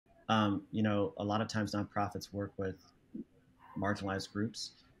You know, a lot of times nonprofits work with marginalized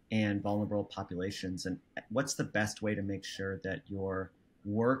groups and vulnerable populations. And what's the best way to make sure that your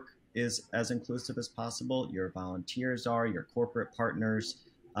work is as inclusive as possible, your volunteers are, your corporate partners,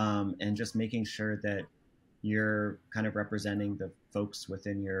 and just making sure that you're kind of representing the folks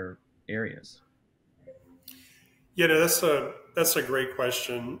within your areas? Yeah, no, that's a great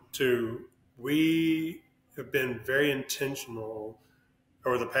question too. We have been very intentional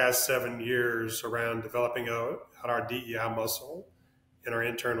over the past 7 years around developing out our DEI muscle and our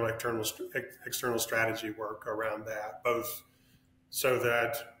internal, external strategy work around that, both so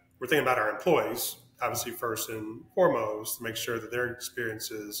that we're thinking about our employees, obviously first and foremost, to make sure that their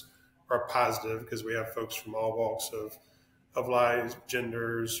experiences are positive because we have folks from all walks of life,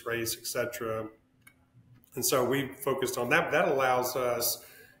 genders, race, etc. And so we focused on that. That allows us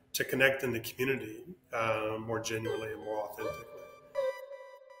to connect in the community more genuinely and more authentically.